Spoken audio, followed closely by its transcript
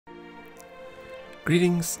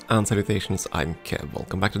Greetings and salutations, I'm Kev.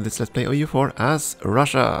 Welcome back to this Let's Play EU4 as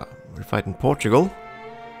Russia. We're fighting Portugal.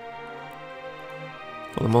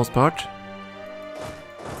 For the most part.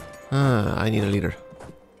 I need a leader.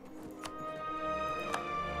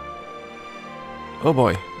 Oh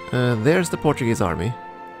boy, there's the Portuguese army.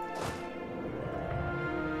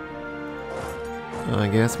 I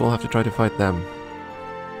guess we'll have to try to fight them.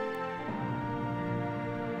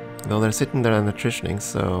 Though they're sitting there and attritioning,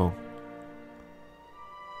 so...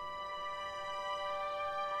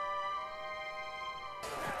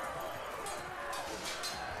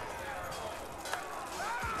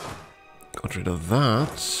 got rid of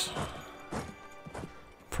that.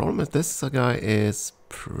 Problem is this guy is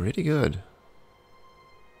pretty good.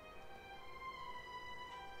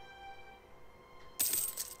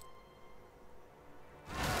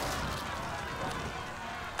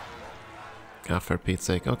 Ah, for Pete's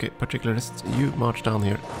sake. Okay, particularists, you march down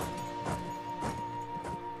here.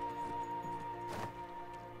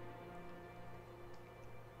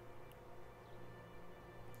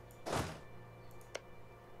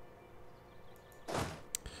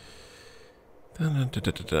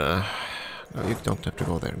 No, you don't have to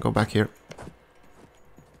go there. Go back here.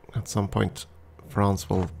 At some point, France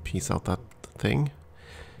will peace out that thing.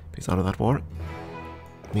 Peace out of that war.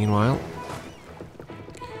 Meanwhile...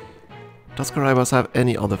 does Caribas have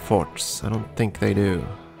any other forts? I don't think they do.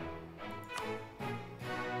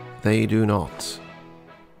 They do not.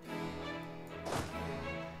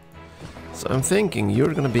 So I'm thinking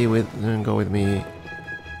you're gonna be with... go with me...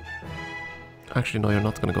 Actually, no, you're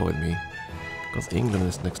not gonna go with me. Because England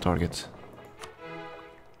is next target.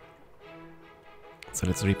 So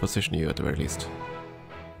let's reposition you at the very least.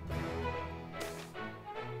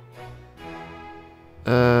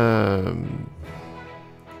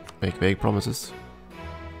 Make vague promises.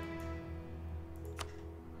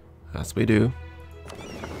 As we do.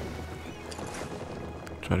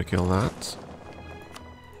 Try to kill that.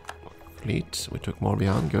 Fleet, we took more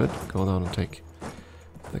behind, good. Go down and take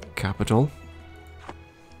the capital.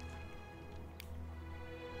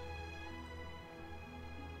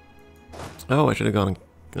 Oh, I should have gone and...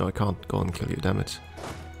 no, I can't go and kill you, damn it.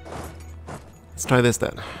 Let's try this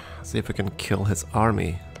then. See if we can kill his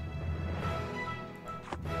army.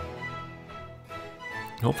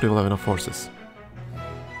 Hopefully we'll have enough forces.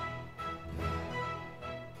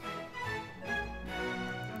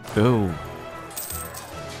 Oh.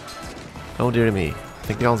 Oh dear me. I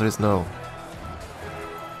think the answer is no.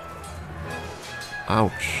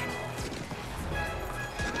 Ouch.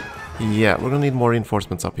 Yeah, we're gonna need more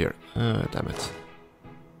reinforcements up here. Damn it.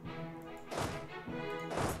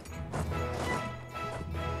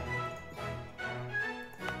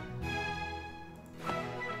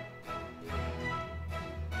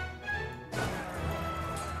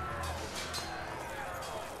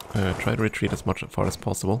 Try to retreat as far as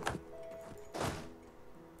possible.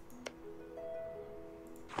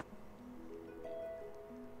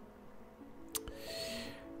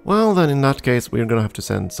 Well, then in that case, we're gonna have to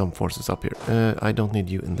send some forces up here. I don't need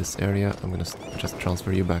you in this area. I'm gonna just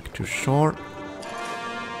transfer you back to shore.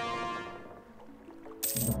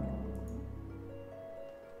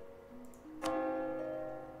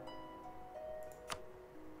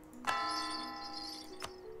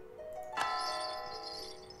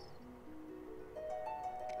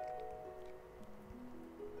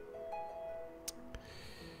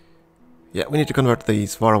 Yeah, we need to convert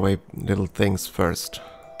these faraway little things first.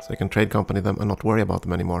 So I can trade company them and not worry about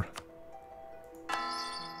them anymore.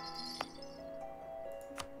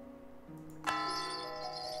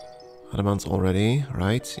 Adamant's already,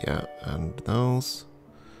 right? Yeah, and those.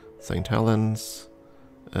 St. Helens.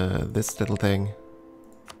 This little thing.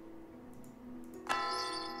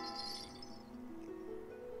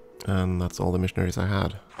 And that's all the missionaries I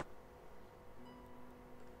had.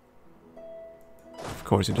 Of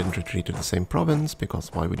course you didn't retreat to the same province,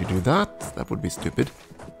 because why would you do that? That would be stupid.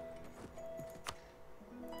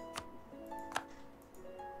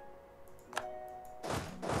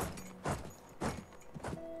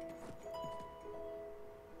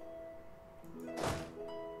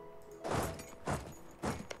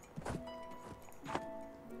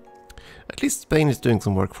 At least Spain is doing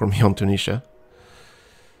some work for me on Tunisia.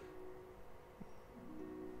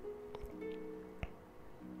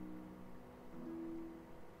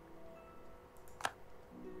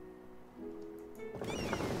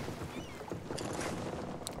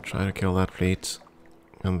 Try to kill that fleet,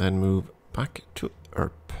 and then move back to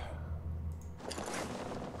Erp.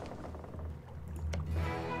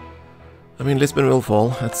 I mean, Lisbon will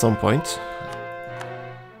fall at some point.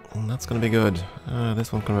 And that's gonna be good.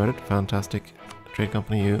 This one converted. Fantastic. Trade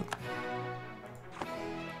company, you.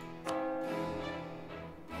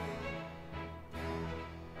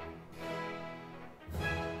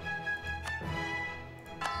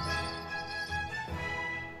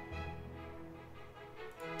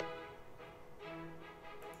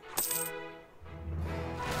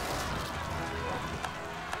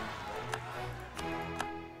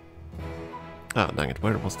 Ah, dang it,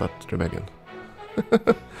 where was that rebellion?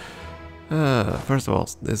 First of all,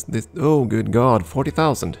 this, oh good god,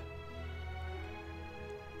 40,000!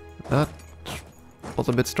 That was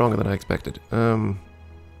a bit stronger than I expected. Damn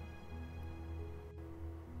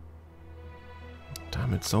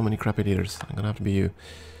it, so many crappy leaders. I'm gonna have to be you.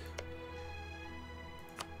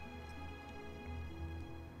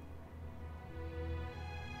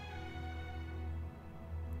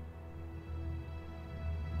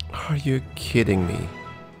 Are you kidding me?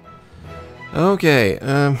 Okay,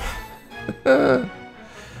 and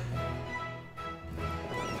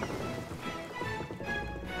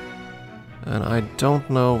I don't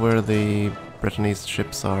know where the Bretonese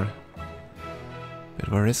ships are. Bit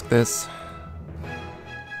of a risk this.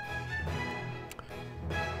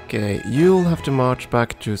 Okay, you'll have to march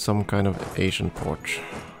back to some kind of Asian port.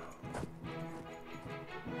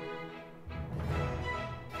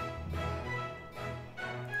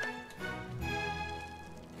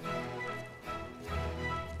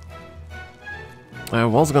 I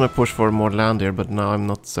was gonna push for more land here, but now I'm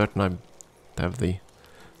not certain I have the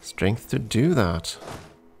strength to do that.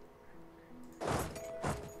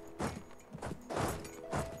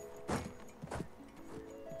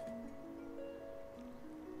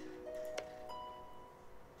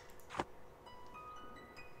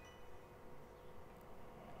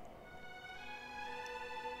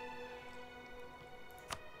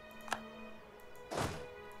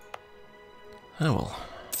 Oh well.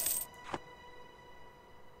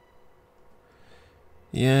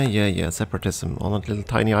 Yeah, separatism on a little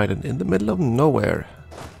tiny island in the middle of nowhere.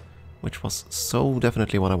 Which was so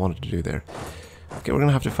definitely what I wanted to do there. Okay, we're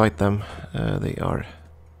gonna have to fight them. They are...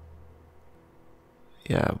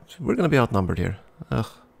 Yeah, we're gonna be outnumbered here. Ugh.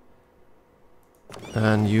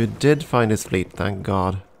 And you did find his fleet, thank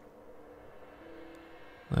God.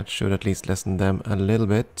 That should at least lessen them a little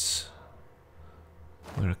bit.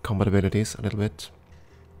 Their combat abilities a little bit.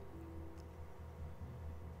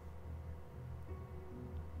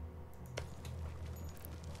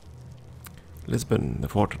 Lisbon, the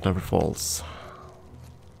fort that never falls.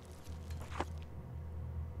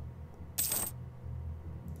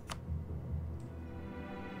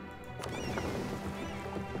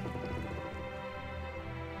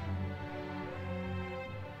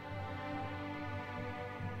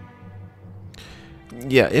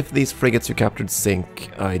 Yeah, if these frigates you captured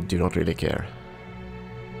sink, I do not really care.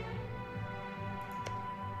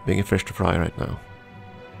 Bigger fish to fry right now.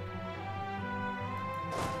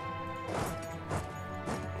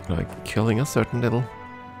 Like killing a certain little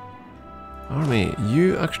army.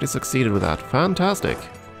 You actually succeeded with that. Fantastic.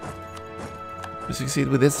 You succeed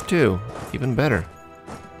with this too. Even better.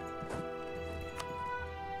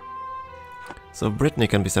 So Brittany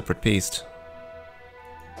can be separate pieced.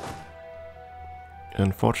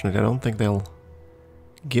 Unfortunately, I don't think they'll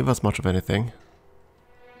give us much of anything.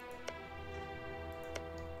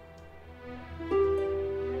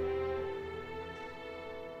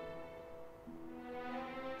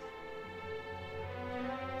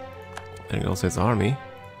 There goes his army.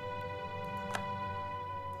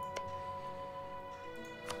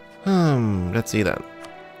 Let's see then.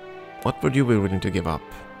 What would you be willing to give up?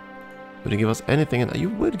 Would you give us anything? You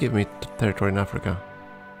would give me territory in Africa.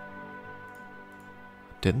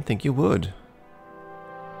 Didn't think you would.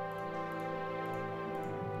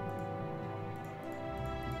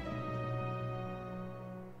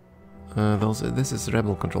 This is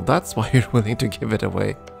rebel control. That's why you're willing to give it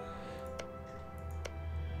away.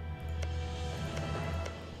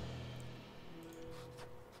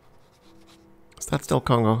 Is that still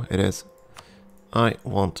Congo? It is. I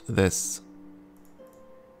want this.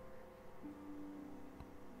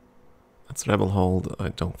 That's rebel hold. I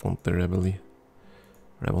don't want the rebel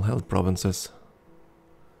held provinces.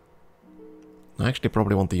 I actually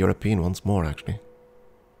probably want the European ones more, actually.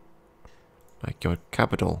 Like your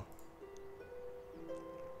capital.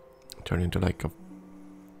 Turn into like a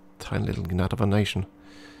tiny little gnat of a nation.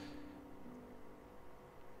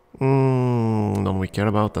 None we care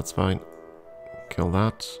about, that's fine. Kill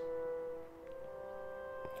that.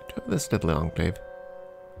 You do have this little enclave.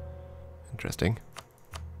 Interesting.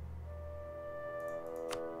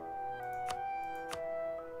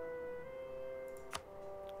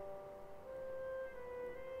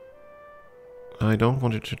 I don't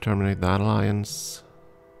want you to terminate that alliance.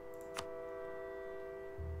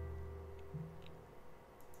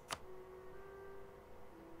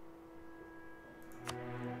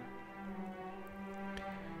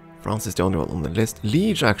 France is the only one on the list.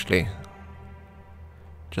 Liege, actually.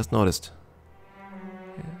 Just noticed.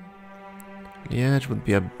 Yeah. Liege would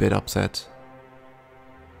be a bit upset.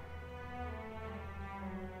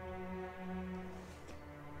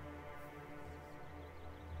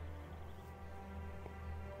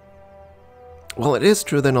 Well, it is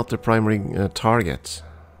true they're not the primary target.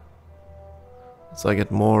 So I get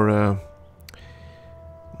more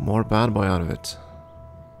bad boy out of it.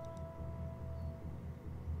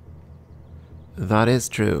 That is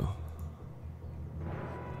true.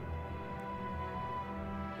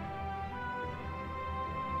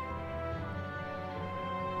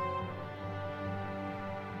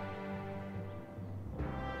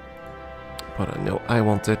 But no, I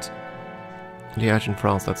want it. Liège in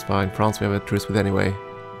France, that's fine. France we have a truce with anyway.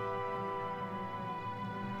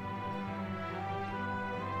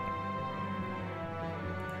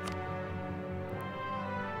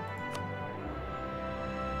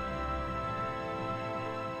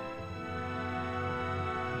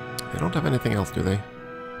 They don't have anything else, do they?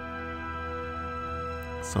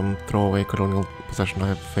 Some throwaway colonial possession I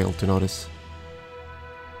have failed to notice.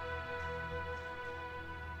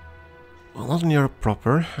 Well, not in Europe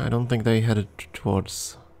proper. I don't think they headed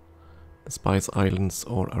towards the Spice Islands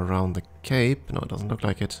or around the Cape. No, it doesn't look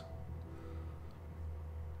like it.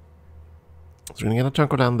 So we're gonna get a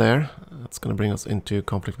chunk of land there. That's gonna bring us into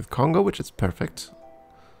conflict with Congo, which is perfect.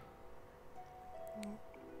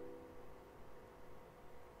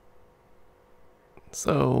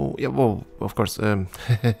 So, yeah, well, of course,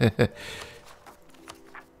 okay,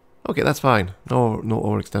 that's fine. No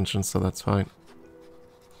overextensions, so that's fine.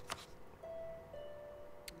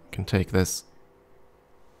 Can take this.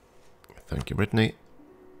 Thank you, Brittany.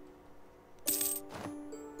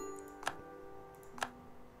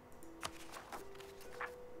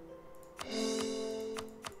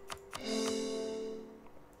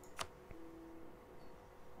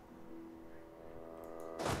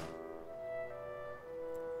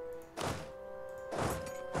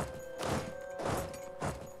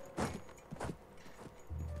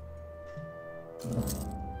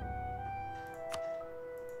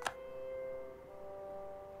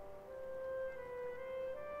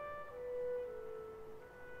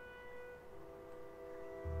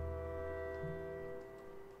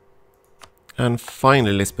 And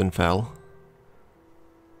finally Lisbon fell.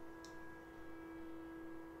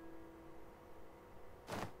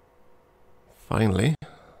 Finally.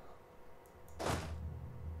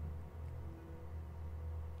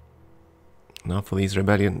 Now for these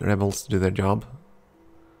rebels to do their job.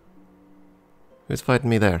 Who's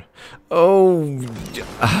fighting me there? Oh,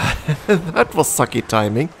 that was sucky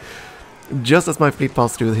timing. Just as my fleet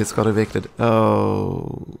passed through, his got evicted.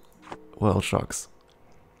 Oh, well, shucks.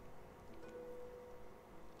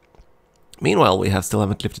 Meanwhile, we still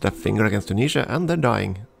haven't lifted a finger against Tunisia, and they're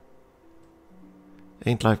dying.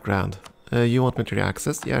 Ain't life grand. You want military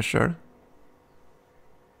access? Yeah, sure.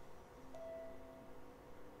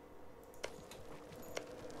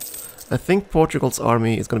 I think Portugal's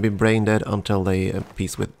army is going to be brain dead until they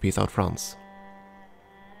peace out France.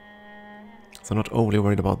 So I'm not overly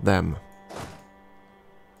worried about them.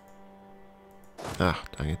 Ah,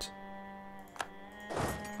 dang it.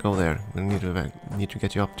 Go there. We need to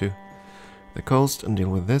get you up to the coast and deal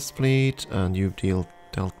with this fleet, and you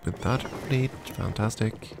dealt with that fleet.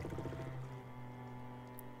 Fantastic.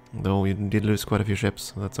 Though you did lose quite a few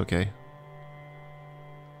ships, so that's okay.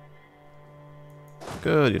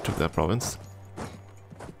 Good, you took that province.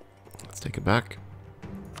 Let's take it back.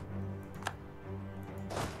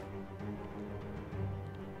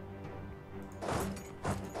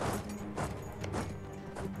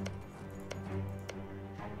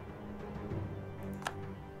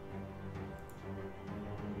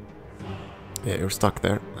 Yeah, you're stuck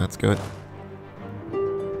there. That's good.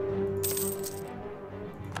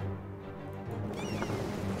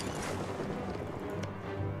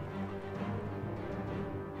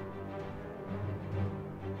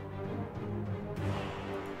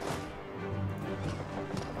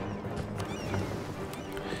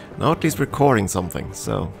 Now at least we're coring something,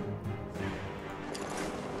 so...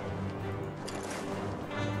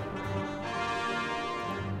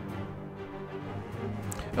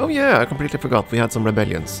 Oh yeah, I completely forgot we had some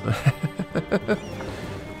rebellions.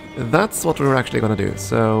 That's what we were actually gonna do,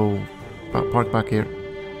 so... Park back here.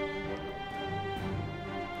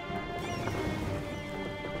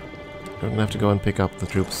 We're gonna have to go and pick up the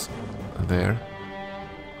troops there.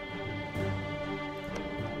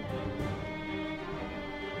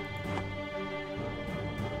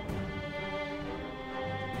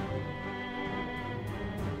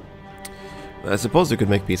 I suppose you could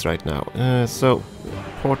make peace right now. So,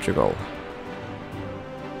 Portugal.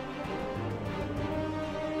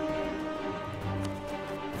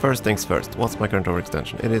 First things first, what's my current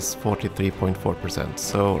overextension? It is 43.4%,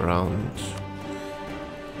 so around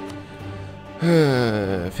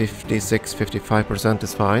 56-55%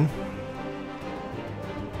 is fine.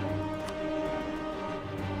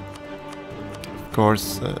 Of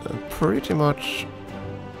course, pretty much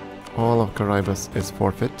all of Caribus is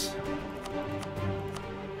forfeit.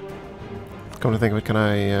 Come to think of it, can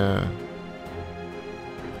I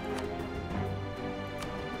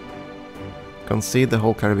concede the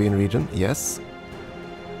whole Caribbean region? Yes.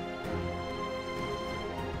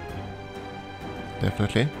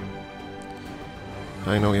 Definitely.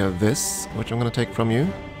 I know you have this, which I'm gonna take from you.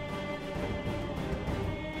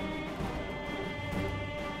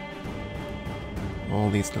 All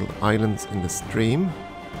these little islands in the stream.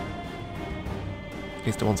 At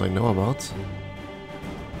least the ones I know about.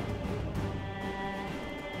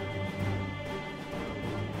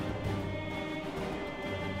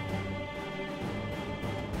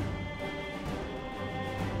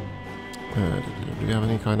 Do we have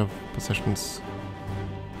any kind of possessions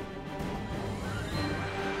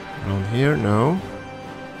around here? No.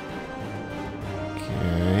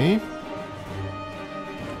 Okay.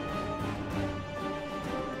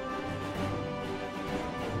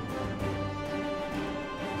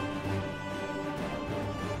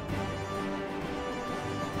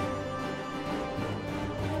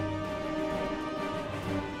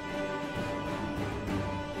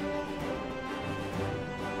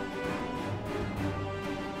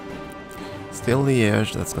 Still the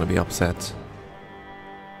edge, that's gonna be upset.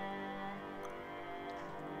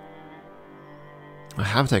 I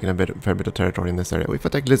have taken a fair bit of territory in this area. If I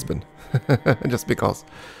take Lisbon, just because.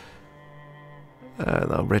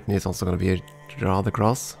 Now Brittany is also gonna be rather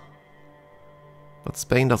cross. But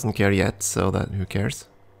Spain doesn't care yet, so that who cares?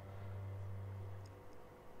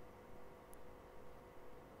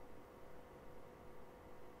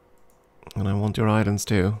 And I want your islands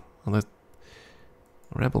too. Unless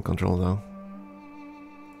rebel control though.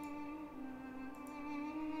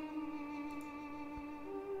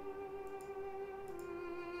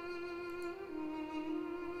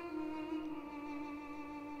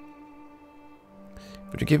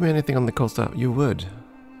 Would you give me anything on the coast? You would.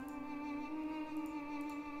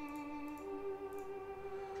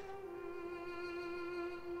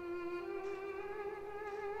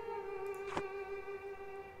 I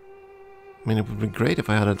mean, it would be great if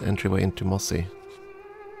I had an entryway into Mossy.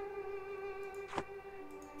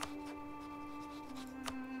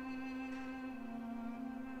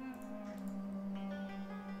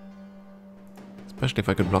 Especially if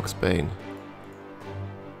I could block Spain.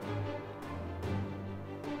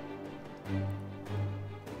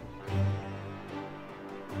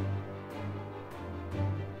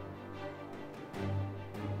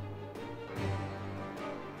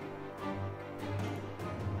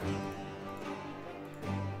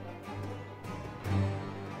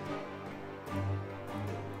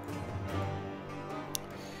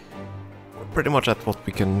 Pretty much at what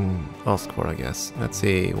we can ask for, I guess. Let's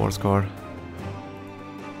see, war score.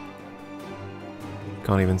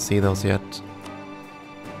 Can't even see those yet.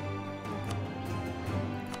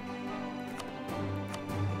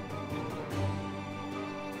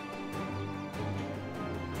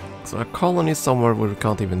 So a colony somewhere where we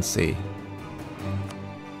can't even see.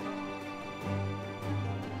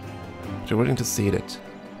 But you're willing to cede it.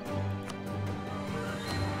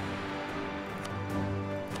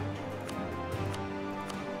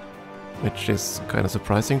 Which is kind of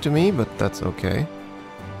surprising to me, but that's okay.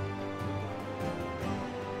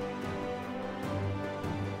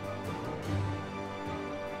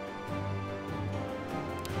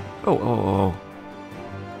 Oh.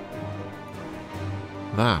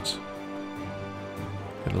 That.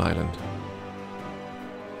 Little island.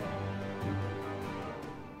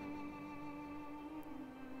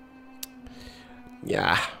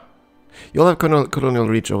 Yeah. You'll have colonial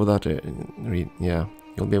reach over that. Yeah.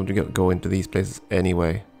 You'll be able to go into these places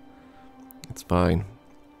anyway. It's fine.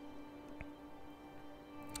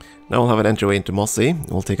 Now we'll have an entryway into Mossy.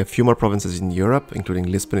 We'll take a few more provinces in Europe,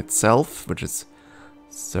 including Lisbon itself, which is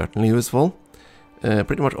certainly useful.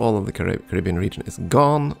 Pretty much all of the Caribbean region is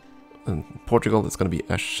gone. And Portugal is going to be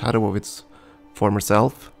a shadow of its former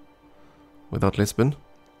self without Lisbon.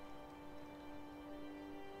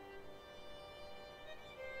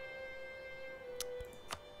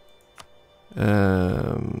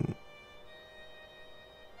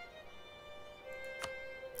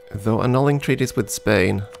 Though annulling treaties with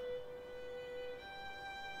Spain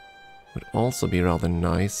would also be rather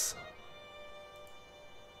nice.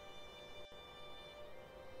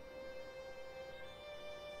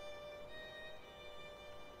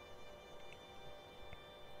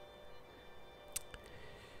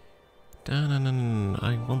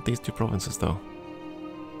 I want these two provinces though.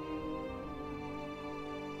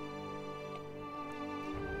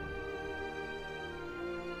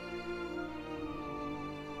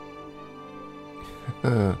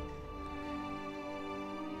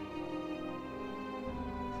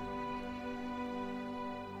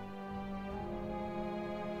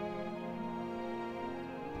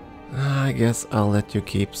 I guess I'll let you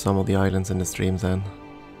keep some of the islands in the streams then.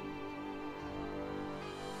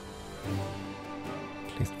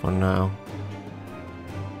 At least for now.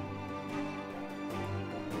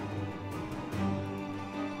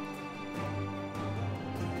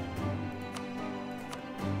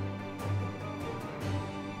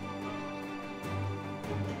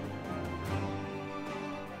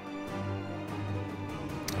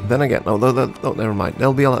 Then again, no, never mind.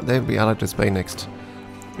 They'll be allied to Spain next.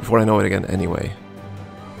 Before I know it again anyway.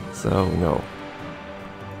 So, no.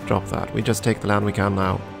 Drop that. We just take the land we can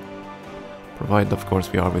now. Provided, of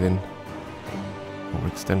course, we are within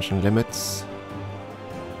overextension limits.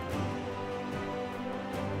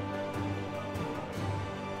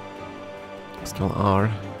 Still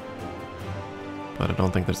are. But I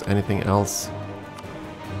don't think there's anything else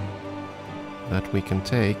that we can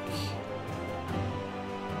take.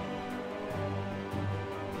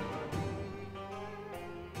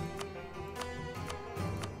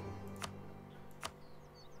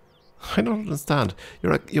 I don't understand.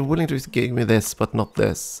 You're willing to give me this, but not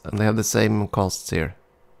this, and they have the same costs here.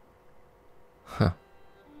 Huh.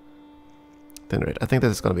 At any rate, I think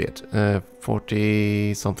this is gonna be it.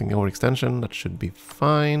 40 something overextension. That should be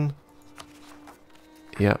fine.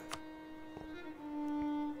 Yeah.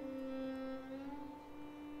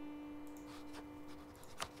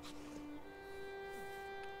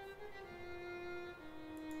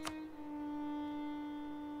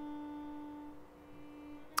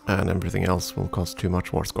 And everything else will cost too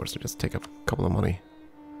much war scores to just take a couple of money.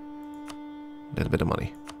 A little bit of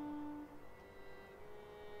money.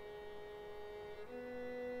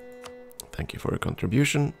 Thank you for your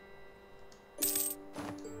contribution.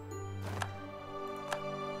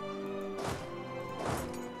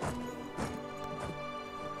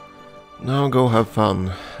 Now go have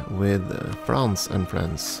fun with France and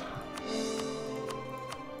friends.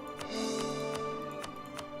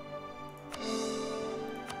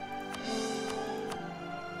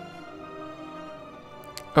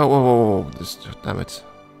 Oh, whoa, whoa, whoa, just, damn it.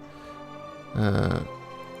 Not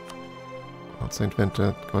Saint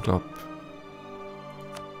Vincent, Guadeloupe,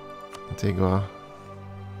 Antigua,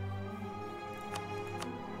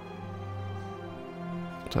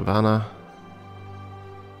 Havana.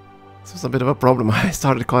 This was a bit of a problem. I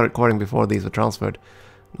started recording before these were transferred.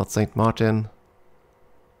 Not Saint Martin.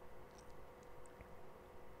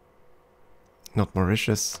 Not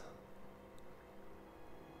Mauritius.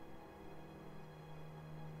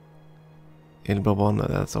 Bourbon,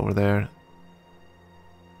 that's over there.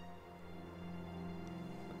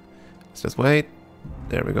 Let's just wait.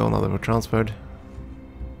 There we go, now that we're transferred.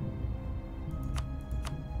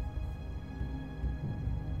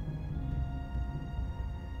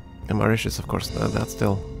 And Mauritius, of course, that's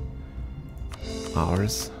still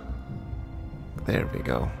ours. There we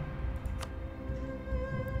go.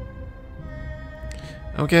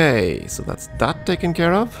 Okay, so that's that taken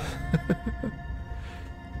care of.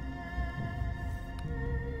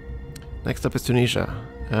 Next up is Tunisia,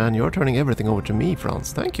 and you're turning everything over to me,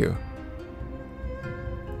 France. Thank you.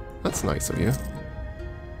 That's nice of you.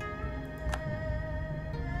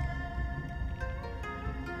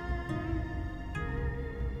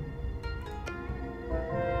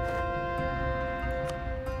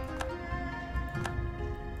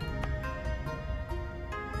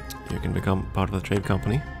 You can become part of the trade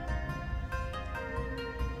company.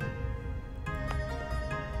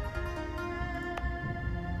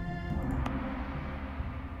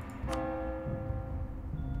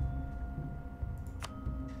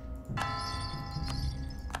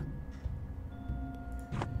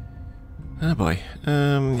 Oh boy.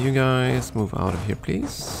 You guys move out of here,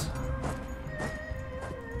 please.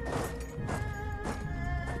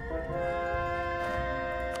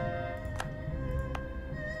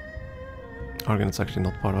 Argon is actually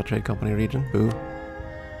not part of a trade company region. Boo.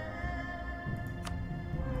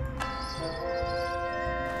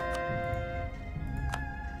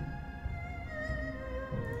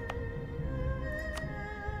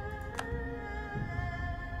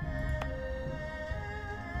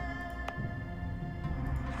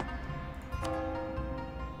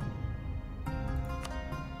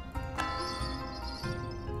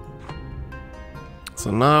 So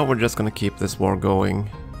now we're just gonna keep this war going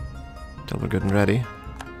till we're good and ready.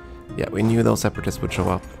 Yeah, we knew those separatists would show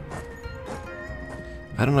up.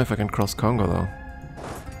 I don't know if I can cross Congo though.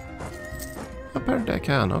 Apparently I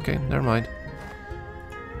can. Okay, never mind.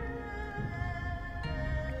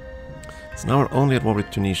 So now we're only at war with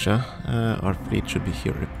Tunisia. Our fleet should be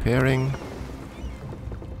here repairing.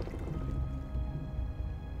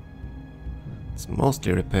 It's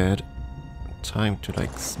mostly repaired. Time to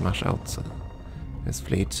like smash out his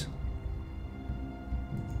fleet.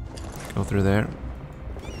 Go through there.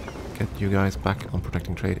 Get you guys back on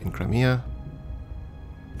protecting trade in Crimea.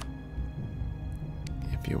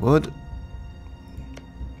 If you would.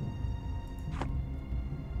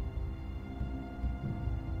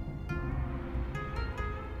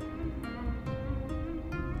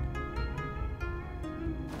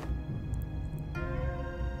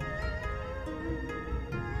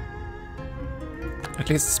 At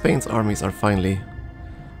least Spain's armies are finally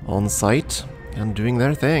on site and doing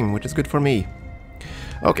their thing, which is good for me.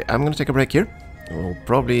 Okay, I'm gonna take a break here. We'll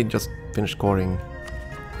probably just finish coring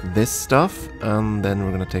this stuff, and then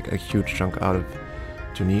we're gonna take a huge chunk out of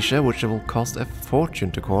Tunisia, which will cost a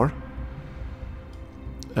fortune to core.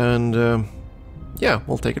 And yeah,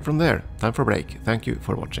 we'll take it from there. Time for a break. Thank you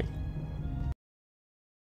for watching.